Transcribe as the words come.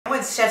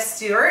with Chef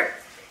Stuart.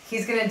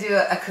 He's gonna do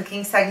a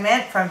cooking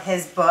segment from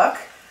his book,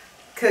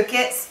 Cook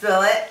It,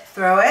 Spill It,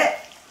 Throw It.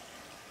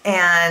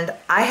 And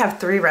I have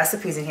 3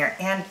 recipes in here,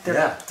 and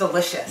they're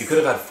delicious. You could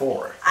have had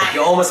 4. Like,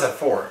 you almost had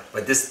 4,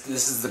 but this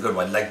is the good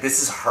one. Like,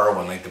 this is her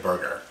one, like the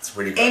burger. It's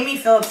really good. Amy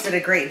Phillips did a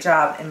great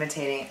job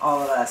imitating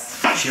all of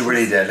us. She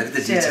really did. Look at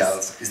the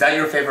details. Is that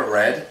your favorite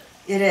red?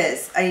 It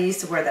is. I used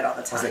to wear that all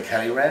the time. Was it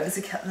Kelly red? Is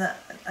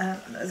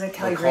it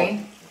Kelly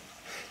green?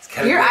 It's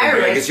Kelly You're green.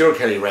 Irish. I guess you're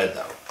Kelly red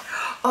though.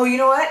 Oh, you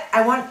know what?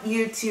 I want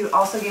you to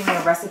also give me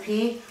a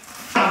recipe.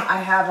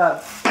 I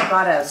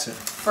bought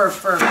for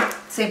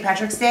St.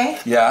 Patrick's Day.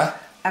 Yeah.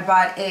 I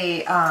bought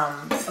a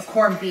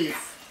corned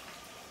beef.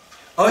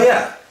 Oh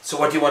yeah. So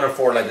what do you want it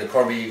for? Like a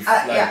corned beef?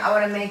 Yeah, I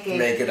want to make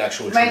it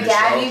actual My traditional.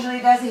 dad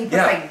usually does it. He puts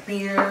like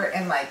beer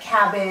and like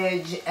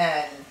cabbage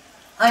and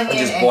onion. And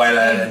just boil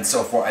it and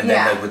so forth, and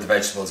then like with the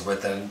vegetables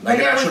with it, like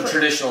an actual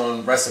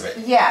traditional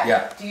recipe. Yeah.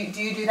 Yeah. Do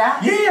you do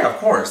that? Yeah, of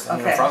course. I'm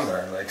from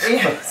there. Like,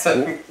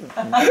 so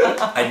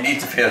I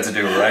need to be able to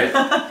do it, right?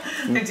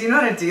 Do you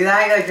know how to do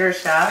that? Like you're a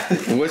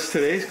chef. What's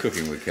today's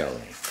cooking with Kelly?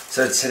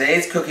 So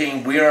today's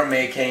cooking, we are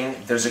making,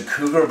 there's a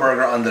Cougar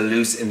Burger on the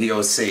loose in the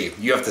OC.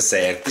 You have to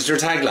say it. It's your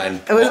tagline.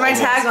 It was my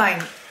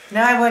tagline.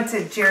 Now I went to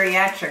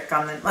geriatric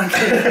on the... I'm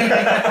kidding.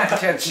 I'm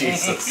joking.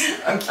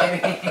 Jesus. I'm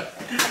kidding.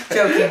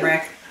 Joking,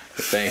 Rick.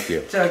 Thank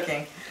you.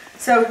 Joking.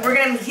 So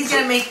he's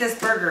gonna make this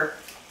burger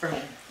for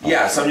me.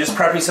 Yeah, so I'm just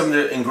prepping some of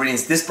the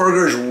ingredients. This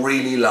burger is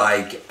really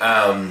like,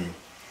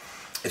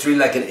 it's really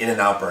like an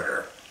In-N-Out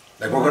burger.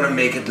 Like we're gonna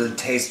make it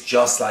taste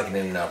just like an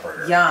In-N-Out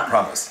burger. Yum. I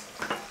promise.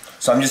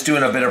 So I'm just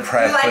doing a bit of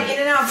prep. You like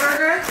In-N-Out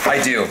burger?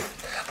 I do.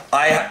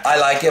 I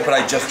like it, but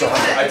I just don't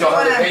have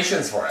the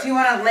patience for it. Do you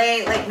want to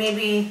lay like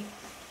maybe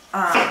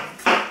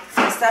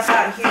some stuff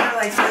out here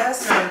like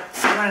this, or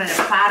do you want it in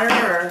a platter,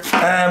 or?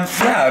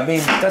 Yeah, I mean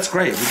that's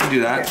great. We can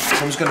do that. So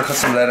I'm just gonna cut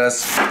some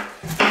lettuce,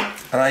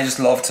 and I just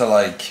love to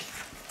like.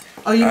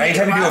 Oh, you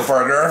anytime you do a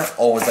burger,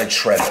 always like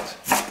shred it.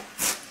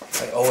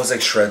 I always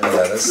like shred the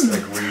lettuce,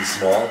 like really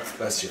small.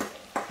 Bless you.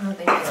 Oh,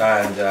 thank you.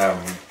 And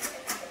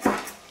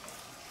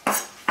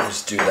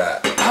just do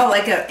that. Oh,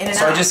 like a In-N-Out.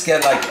 So I just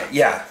get like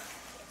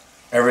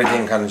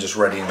everything kind of just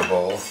ready in the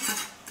bowl.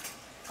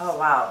 Oh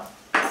wow.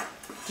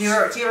 Do you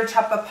ever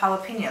chop up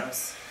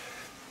jalapenos?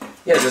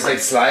 Yeah, just like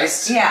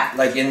sliced. Yeah.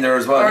 Like in there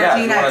as well. Or Yeah.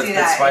 do you not do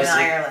that spicy.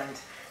 in Ireland?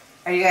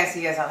 Or you guys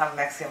don't have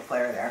Mexican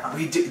flair there, huh?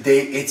 We do.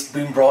 It's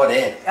been brought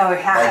in. Oh,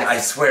 it has. Like I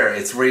swear,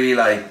 it's really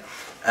like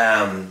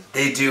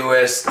they do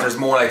it. There's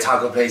more like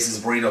taco places,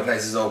 burrito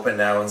places open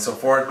now, and so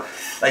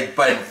forth. Like,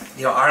 but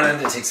you know,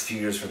 Ireland, it takes a few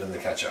years for them to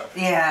catch up.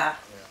 Yeah.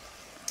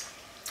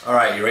 All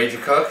right, you ready to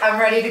cook? I'm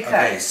ready to cook.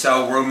 Okay,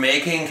 so we're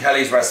making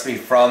Kelly's recipe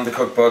from the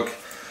cookbook.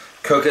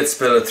 Cook it,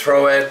 spill it,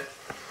 throw it.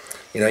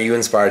 You know, you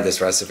inspired this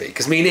recipe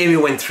because me and Amy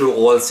went through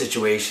all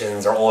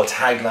situations or all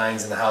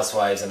taglines in the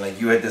Housewives, and like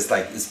you had this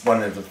like it's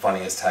one of the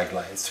funniest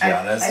taglines to be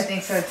honest. I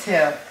think so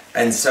too.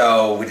 And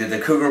so we did the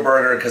Cougar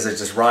Burger because it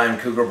just rhymed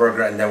Cougar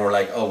Burger, and then we're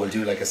like, oh, we'll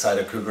do like a side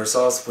of cougar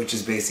sauce, which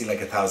is basically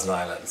like 1,000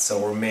 Islands. So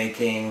we're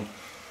making.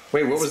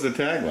 Wait, what was the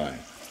tagline?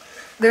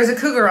 There's a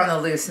cougar on the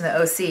loose in the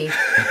OC.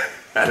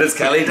 That is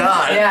Kelly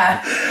Don.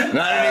 Yeah.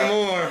 Not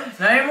anymore.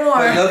 Not anymore.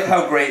 But look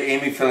how great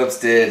Amy Phillips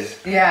did.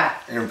 Yeah.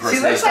 In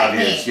impersonation she looks like of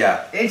me. you.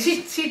 Yeah. And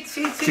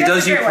she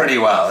does you pretty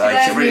well.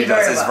 Like she really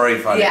does. It's very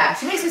funny. Yeah.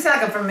 She makes me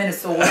sound like I'm from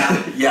Minnesota.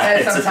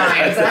 Yeah.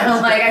 Sometimes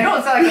I'm like I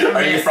don't sound like I'm from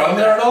Are you Minnesota. from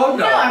there at all?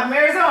 No, I'm from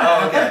Arizona.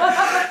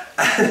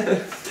 Oh,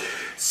 okay.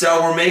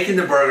 So we're making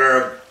the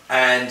burger,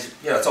 and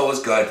you know it's always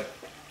good.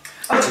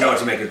 Okay. To know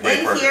to make a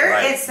great burger. In here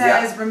right? it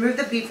says remove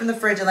the beef from the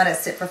fridge and let it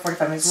sit for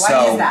 45 minutes. Why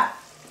So, is that?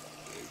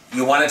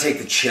 You want to take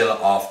the chill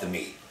off the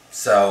meat.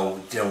 So,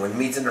 you know, when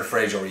meat's in the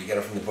fridge or you get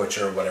it from the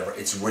butcher or whatever,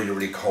 it's really,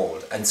 really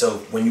cold. And so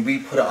when we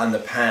put it on the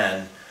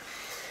pan,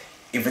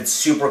 if it's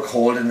super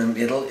cold in the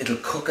middle, it'll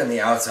cook on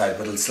the outside,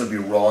 but it'll still be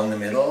raw in the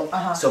middle.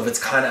 So if it's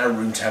kind of at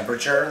room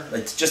temperature,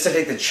 like just to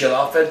take the chill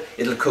off it,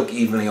 it'll cook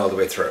evenly all the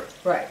way through.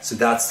 Right. So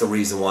that's the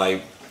reason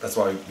why, that's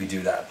why we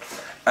do that.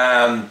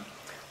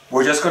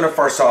 We're just going to,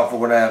 first off,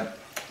 we're going to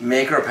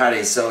make our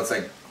patties. So it's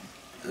like,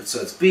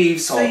 so it's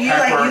beef, salt,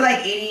 pepper. So you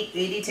like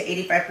 80 to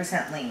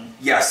 85% lean.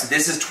 Yeah, so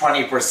this is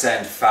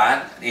 20%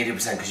 fat,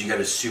 80% because you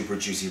get a super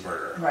juicy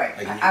burger. Right.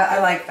 Like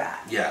I like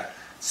that. Yeah.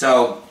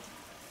 So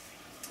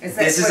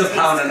this is a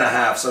pound and a half.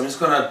 half. So I'm just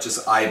gonna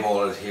just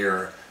eyeball it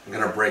here. I'm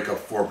gonna break up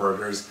 4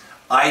 burgers.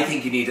 I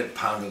think you need a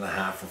pound and a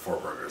half for 4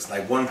 burgers.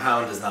 Like 1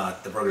 pound is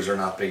not, the burgers are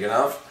not big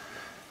enough.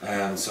 So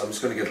I'm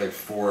just gonna get like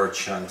 4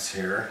 chunks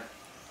here.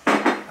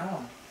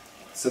 Oh.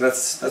 So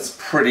that's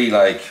pretty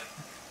like,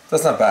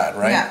 that's not bad,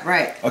 right? Yeah,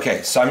 right.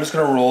 Okay, so I'm just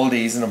gonna roll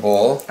these in a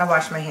bowl. I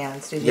washed my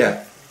hands, did you?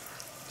 Yeah.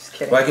 Just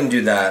kidding. Well, I can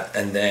do that,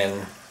 and then,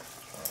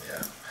 oh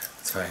yeah,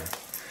 it's fine.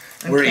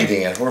 We're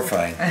eating it, we're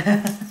fine.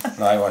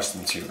 No, I washed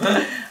them too.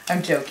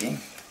 I'm joking.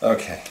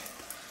 Okay.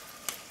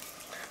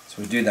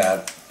 So we do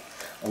that.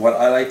 And what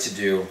I like to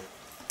do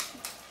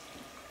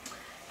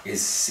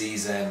is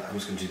season. I'm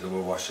just gonna do the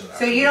wash it.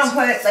 So you don't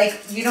put it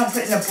you don't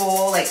put it in a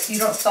bowl, you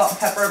don't salt and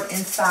pepper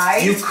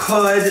inside. You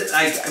could,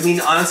 I mean,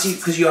 honestly,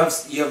 because you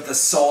have the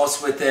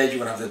sauce with it. You're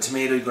gonna have the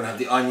tomato. You're gonna have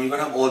the onion. You're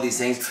gonna have all these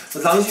things. But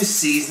as long as you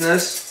season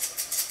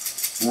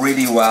it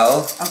really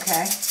well.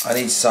 Okay. On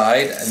each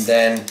side, and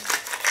then.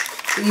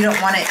 So you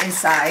don't want it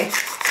inside.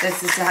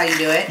 This is how you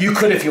do it? You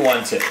could if you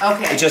want to.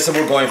 Okay. It's just that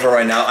we're going for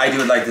right now. I do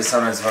it like this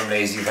sometimes if I'm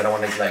lazy, if I don't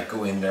want to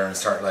go in there and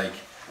start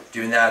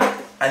doing that.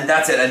 And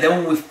that's it. And then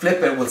when we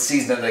flip it, we'll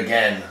season it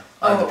again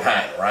on the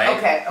pan, right?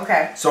 Okay,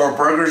 okay. So our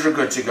burgers are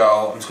good to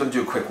go. I'm just going to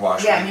do a quick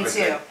wash. Yeah, me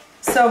too.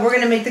 So we're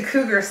going to make the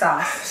cougar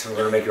sauce. So we're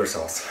going to make your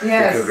sauce.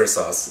 Yes. The cougar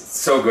sauce. It's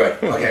so good.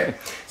 Okay.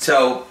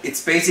 So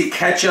it's basically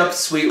ketchup,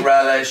 sweet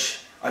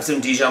relish. I have some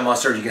Dijon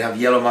mustard. You can have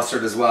yellow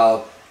mustard as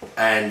well.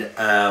 And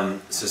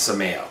so some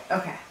mayo.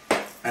 Okay.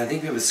 And I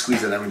think we have a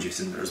squeeze of lemon juice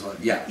in there as well.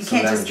 Yeah. You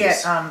can't just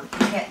get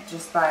you can't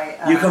just buy.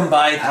 You can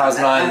buy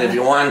Thousand Island if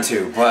you want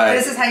to, but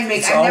this is how you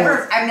make it.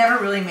 I've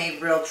never really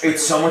made real true.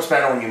 It's so much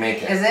better when you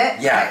make it. Is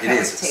it? Yeah, it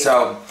is.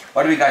 So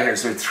what do we got here?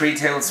 So 3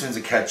 tablespoons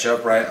of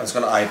ketchup, right? I'm just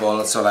gonna eyeball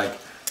it. So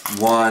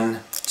 1,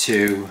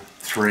 2,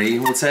 3,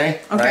 we'll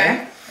say. Okay.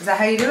 Right? Is that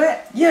how you do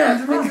it?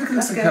 Yeah,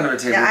 that's kind of a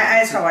table. Yeah,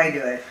 that's how I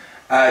do it.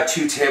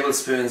 2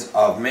 tablespoons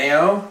of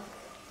mayo.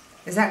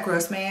 Is that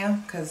gross mayo?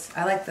 Because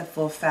I like the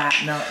full fat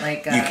milk,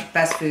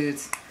 Best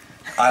Foods.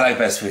 I like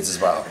Best Foods as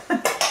well.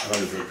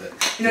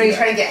 You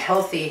try to get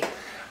healthy.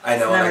 I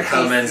know, like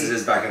Hellman's it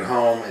is back at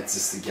home. It's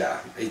just,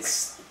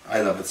 I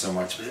love it so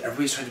much. But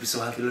everybody's trying to be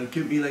so healthy.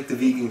 Give me the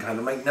vegan kind.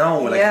 I'm like, no.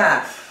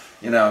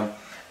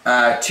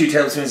 2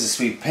 tablespoons of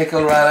sweet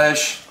pickle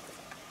relish.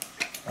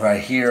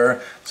 Right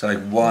here. So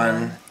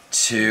 1,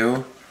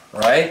 2,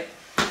 right?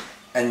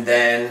 And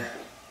then,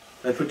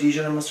 did I put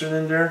Dijon mustard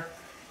in there?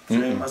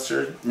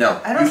 Mustard?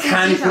 No. I don't you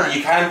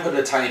can put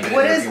a tiny bit in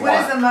there if you want.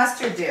 What does the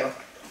mustard do?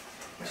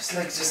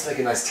 Just like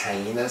a nice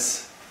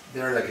tanginess.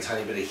 They're a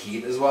tiny bit of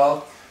heat as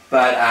well.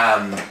 But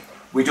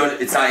we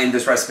don't. It's not in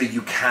this recipe.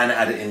 You can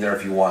add it in there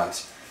if you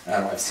want.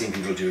 I've seen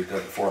people do it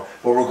before.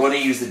 But we're going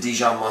to use the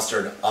Dijon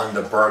mustard on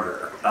the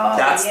burger. Oh,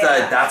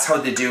 that's how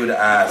they do it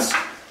at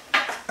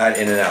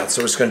In-N-Out.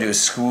 So we're just going to do a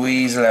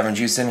squeeze of lemon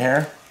juice in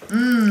here.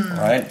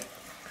 Right?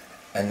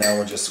 And now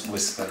we'll just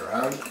whisk that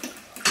around.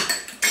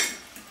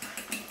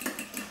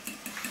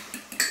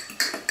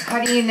 How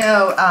do you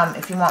know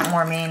if you want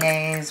more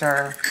mayonnaise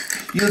or?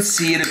 You'll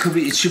see it.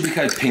 It should be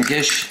kind of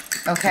pinkish.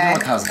 Okay. You know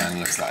what Thousand Island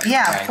looks like.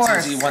 Yeah, of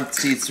course. So you want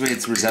to see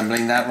it's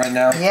resembling that right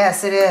now.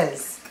 Yes, it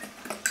is.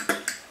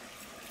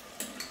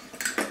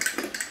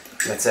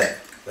 That's it.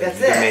 You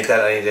can make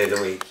that any day of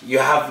the week. You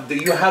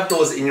have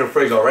those in your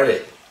fridge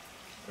already.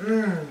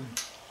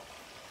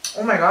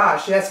 Oh my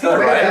gosh, that's good,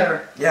 way right?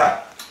 better.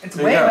 Yeah. It's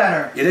way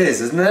better. It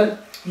is, isn't it?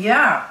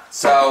 Yeah.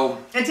 So.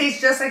 It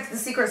tastes just like the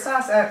secret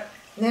sauce at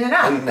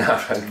In-N-Out.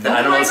 The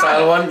animal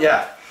style one,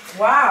 yeah.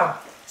 Wow.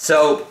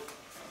 So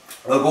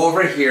we'll go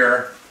over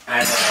here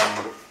and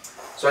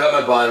so I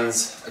got my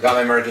buns, I got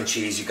my American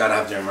cheese. You gotta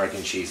have the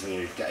American cheese when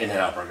you're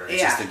In-N-Out burger.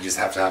 It's just you just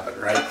have to have it,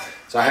 right?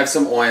 So I have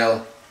some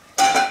oil,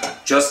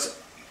 just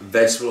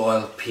vegetable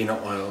oil,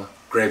 peanut oil,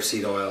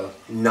 grapeseed oil,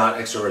 not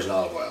extra virgin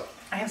olive oil.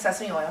 I have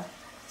sesame oil.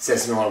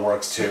 Sesame oil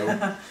works too.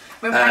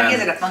 But mine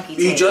gives it a funky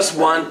taste. You just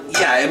want,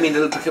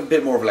 it'll be a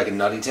bit more of a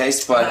nutty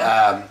taste, but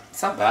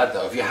it's not bad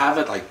though. If you have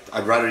it,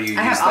 I'd rather you use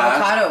that. I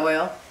have avocado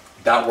oil.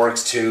 That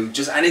works too.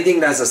 Just anything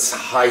that has a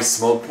high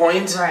smoke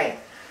point. Right.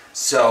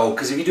 So,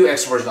 because if you do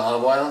extra virgin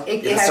olive oil,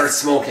 it starts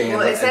smoking.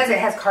 Well, it says it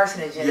has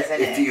carcinogens in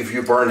it. If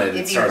you burn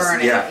it,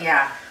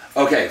 yeah.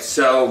 Okay,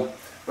 so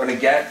I'm going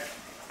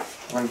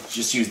to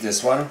just use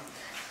this one.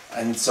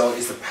 And so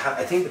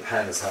I think the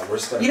pan is hot. We're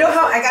just going to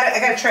how I got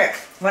a trick.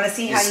 Want to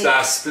see how you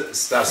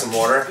splash some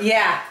water?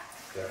 Yeah.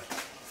 There.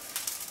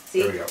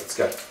 See? There we go. It's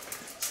good.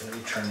 So let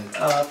me turn it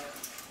up.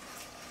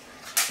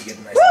 You get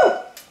a nice. Woo!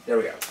 There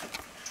we go.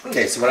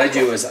 Okay, so what I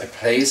do is I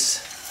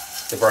place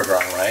the burger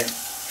on, right?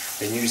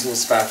 Then using the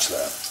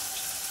spatula,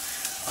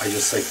 I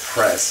just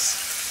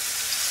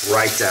press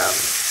right down.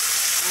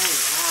 Oh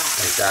wow.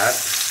 Like that.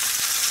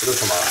 It'll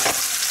come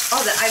off. Oh,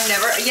 I've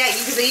never,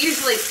 because they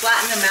usually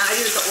flatten them out. I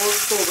do it the old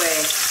school way.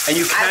 And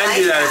you can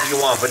do that if you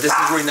want, but this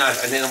is really nice.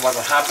 And then what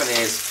will happen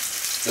is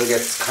it'll get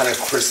kind of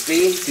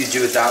crispy if you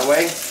do it that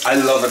way. I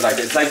love it like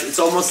that. It's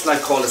almost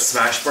called a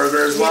smash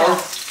burger as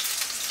well.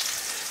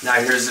 Now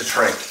here's the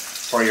trick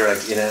for your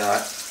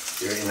In-N-Out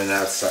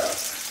style.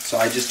 So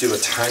I just do a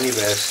tiny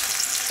bit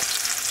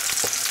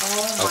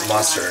of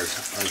mustard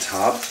on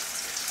top.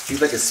 Use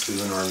a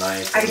spoon or a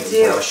knife. I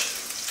do. Brush.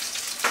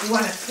 You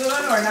want a spoon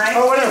or a knife?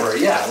 Oh, whatever.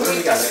 Yeah, whatever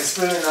you got. A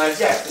spoon and a knife.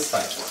 Yeah, that's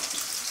fine.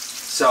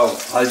 So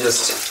I'll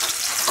just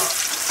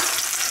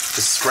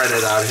spread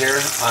it out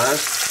here on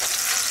it.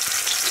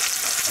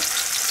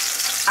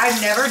 I've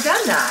never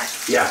done that.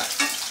 Yeah.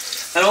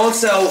 And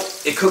also,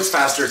 it cooks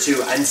faster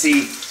too. And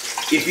see,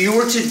 if you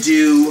were to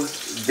do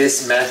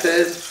this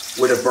method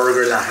with a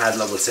burger that had,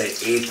 let's say,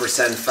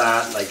 8%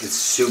 fat, it's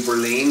super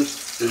lean,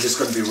 it's just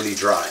going to be really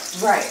dry.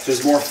 Right.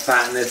 There's more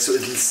fat in it, so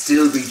it'll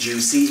still be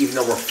juicy, even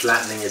though we're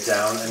flattening it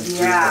down and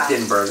doing a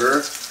thin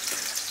burger.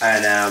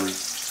 And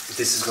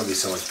This is going to be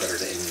so much better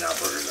than In-N-Out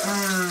Burger.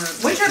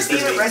 What's your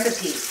favorite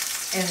recipe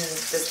in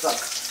this book?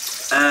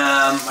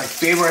 My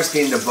favorite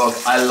recipe in the book,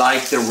 I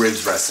like the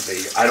ribs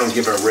recipe. I don't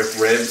give a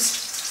ribs.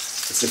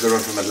 It's a good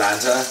one from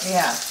Atlanta.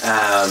 Yeah.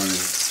 And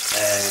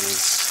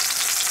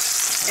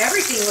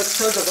everything looks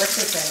so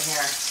delicious in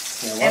here.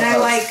 yeah, and I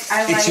like.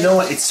 It's, you know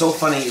what? It's so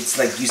funny. It's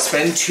like you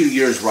spend 2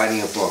 years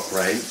writing a book,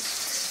 right?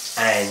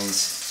 And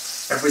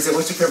everybody's like,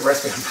 "What's your favorite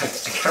recipe?" I'm like,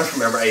 I can't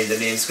remember any of the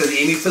names because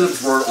Amy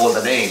Phillips wrote all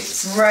the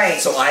names.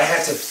 Right. So I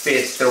had to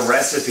fit the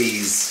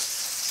recipes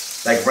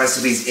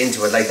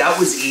into it. Like that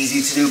was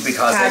easy to do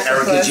because like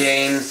Erica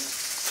Jane,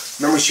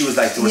 remember she was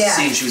like, there was a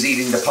scene, she was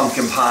eating the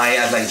pumpkin pie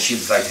and like she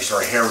was like,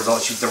 her hair was all,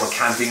 they were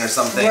camping or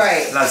something.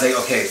 Right. And I was like,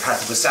 okay, pat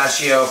the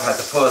pistachio, pat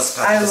the puss,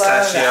 pat the love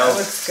pistachio. that.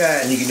 It looks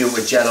good. And you can do it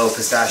with jello,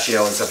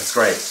 pistachio and stuff, it's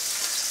great.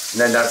 And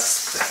then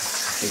that's,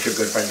 I think your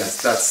good friend,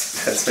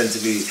 that's meant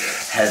to be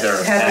Heather.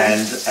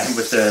 And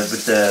with the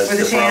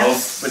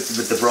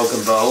broken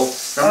bow.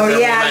 Remember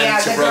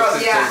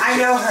I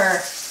know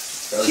her.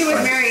 She was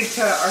married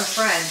to our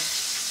friend.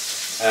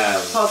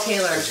 Paul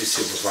Taylor. Which is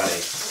super funny.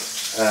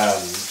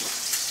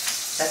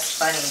 That's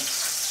funny.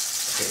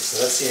 Okay,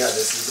 so let's see how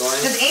this is going.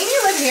 Does Amy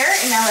live here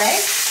in LA?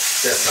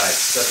 That's nice.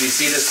 So if you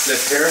see this slip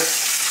here,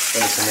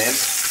 when you come in,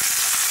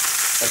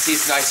 let's see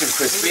it's nice and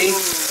crispy,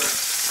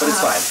 but it's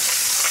fine.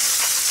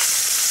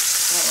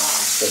 Oh wow.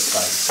 That's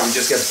fine. So we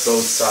just get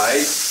both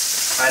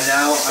sides, and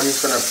now I'm just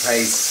gonna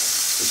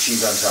place the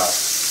cheese on top.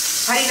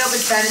 How do you know if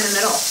it's done in the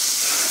middle?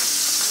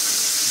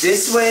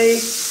 This way,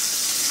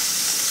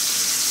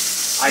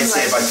 I'd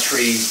say about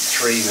 3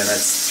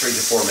 minutes, 3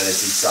 to 4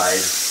 minutes each side.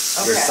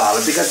 Okay. You're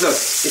solid because look,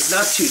 it's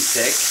not too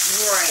thick.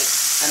 Right.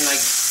 And like,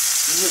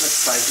 you have a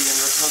slightly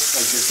undercooked,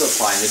 like you're still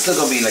fine. It's still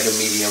gonna be like a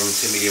medium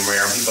to medium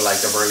rare, and people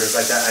like their burgers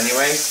like that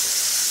anyway.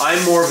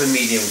 I'm more of a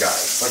medium guy.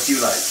 What do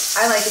you like?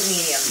 I like it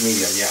medium.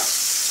 Medium, yeah.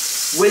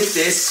 With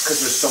this,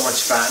 because there's so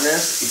much fat in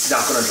it, it's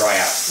not gonna dry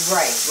out.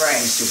 Right.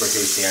 It's super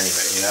tasty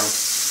anyway, you know.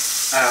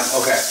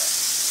 Okay.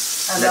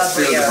 Let's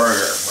build the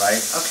burger, right?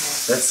 Okay.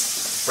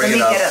 Let's bring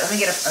it up. Let me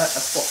get a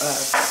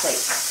plate.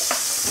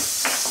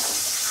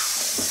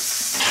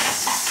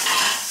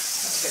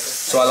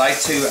 So I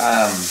like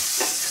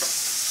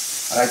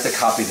to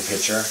copy the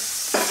picture.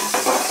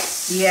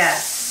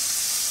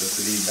 Yes. Just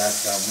to leave that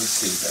down. We'll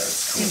see there.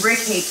 See, Rick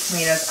hates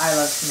tomatoes. I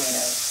love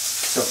tomatoes.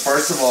 So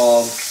first of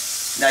all,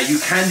 now you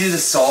can do the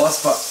sauce,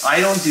 but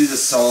I don't do the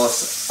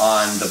sauce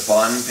on the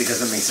bun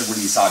because it makes it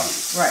really soggy.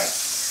 Right.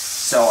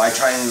 So I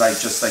try and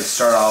just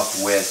start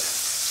off with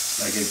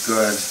like a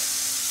good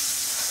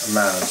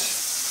amount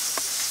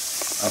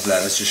of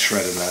lettuce, just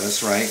shredded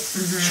lettuce, right?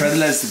 Shredded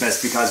lettuce is the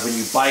best because when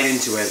you bite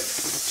into it,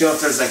 do you know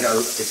if there's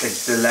it's like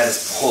the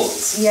lettuce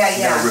pulls. Yeah.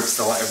 And it rips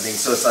everything.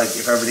 So it's like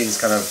if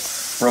everything's kind of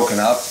broken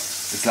up,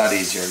 it's a lot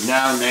easier.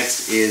 Now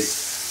next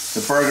is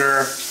the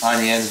burger,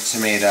 onion,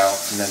 tomato,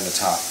 and then the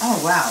top. Oh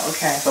wow,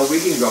 okay. But we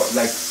can go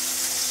like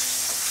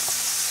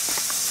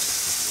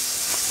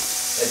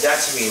that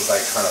to me is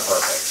like kind of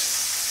perfect.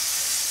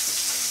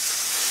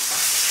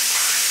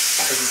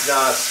 Because it's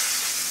not.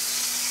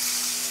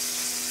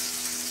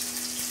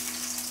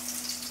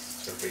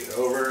 So bring it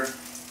over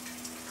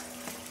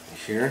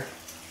here.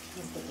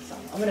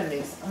 I'm gonna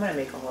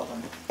make all of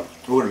them.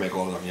 We're gonna make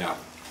all of them, yeah.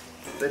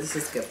 But this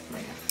is good for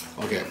me.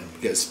 Okay,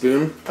 get a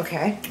spoon.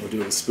 Okay. We'll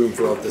do a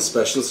spoonful of the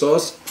special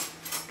sauce.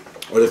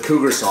 Or the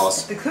Cougar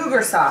sauce. The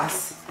Cougar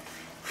sauce.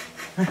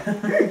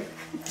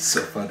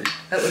 So funny.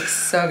 That looks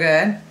so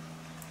good.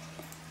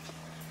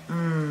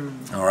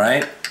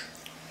 Alright.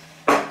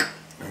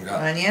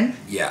 Onion?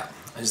 Yeah.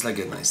 I just like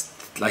it nice,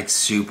 like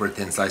super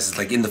thin slices.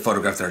 Like in the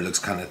photograph there it looks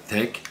kind of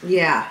thick.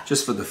 Yeah.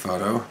 Just for the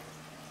photo.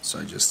 So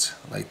I just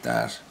like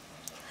that.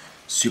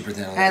 Super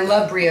thin. I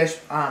love brioche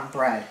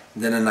bread.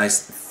 Then a nice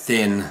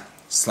thin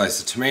slice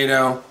of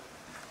tomato.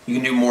 You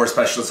can do more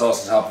special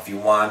sauce on top if you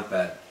want,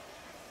 but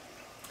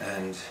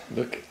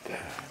look at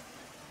that.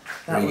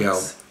 There you go.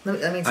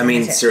 I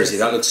mean, seriously,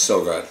 that looks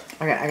so good.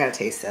 Okay, I gotta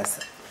taste this.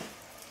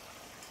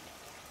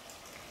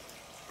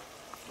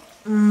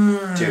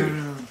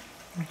 Dude.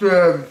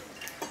 Good.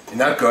 Isn't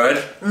that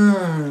good?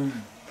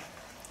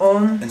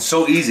 And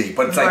so easy,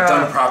 but it's like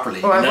done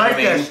properly. Oh, you know I like what I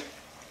mean? this.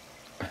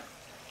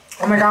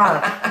 Oh my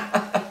god.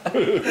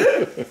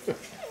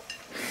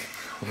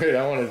 Wait,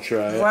 I want to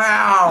try it.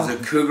 Wow. There's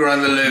a cougar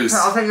on the loose.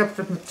 I'll take the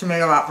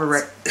tomato out for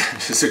Rick.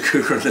 There's a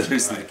cougar on the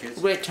loose.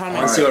 Wait, tell me.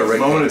 Let's do it, Rick.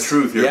 Moment of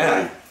truth here,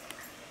 Yeah. buddy.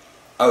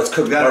 Oh, it's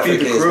cooked You gotta feed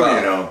perfectly the crew, as well.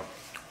 you know.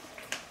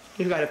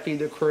 You gotta feed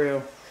the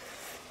crew.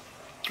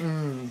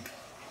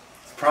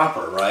 It's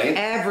proper, right?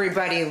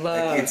 Everybody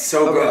loves. It's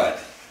so good.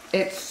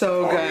 It's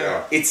so good.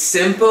 Yeah. It's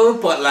simple,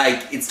 but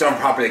like it's done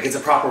properly. Like it's a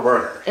proper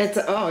burger. It's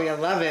you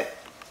love it.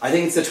 I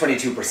think it's the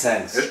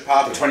 22%. It's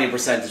popping.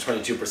 20% to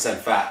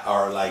 22% fat,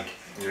 or like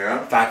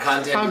Yeah. fat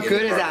content. How in the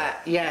good is burger.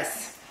 that?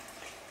 Yes.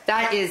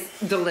 That is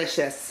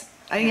delicious.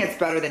 I think it's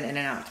better than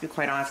In-N-Out, to be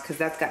quite honest, because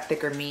that's got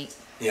thicker meat.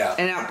 Yeah.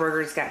 In-N-Out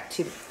Burger's got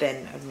too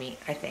thin of meat,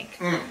 I think.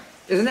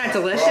 Isn't that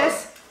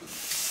delicious?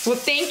 Well,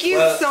 thank you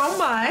so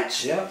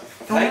much. Yeah.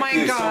 Oh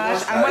my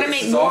gosh, I want to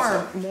make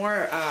more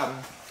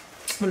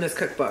from this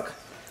cookbook.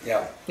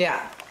 Yeah.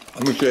 Yeah.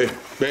 Let me say,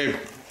 babe,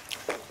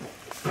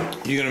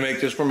 you gonna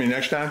make this for me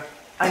next time?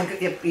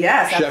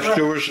 Yes. Chef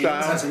Stuart You don't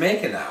have style? to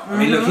make it now. I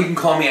mean, look, you can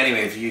call me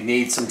anyway. If you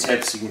need some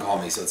tips, you can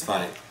call me, so it's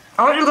fine.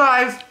 I want you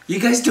guys. You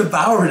guys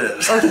devoured it.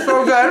 It's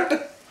so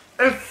good.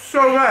 It's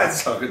so good.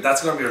 So good.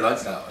 That's going to be your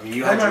lunch now. I mean,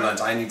 you had your lunch.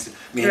 I need to. I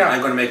mean, Yeah. I'm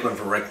going to make one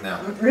for Rick now.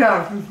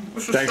 Yeah.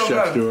 This is Thanks, so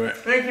Chef good. Stuart.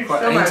 Thank you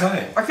Well, so much.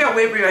 anytime. I can't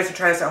wait for you guys to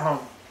try this at home.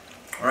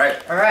 All right.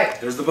 All right.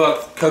 There's the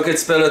book. Cook it,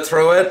 spill it,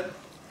 throw it.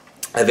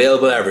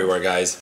 Available everywhere, guys.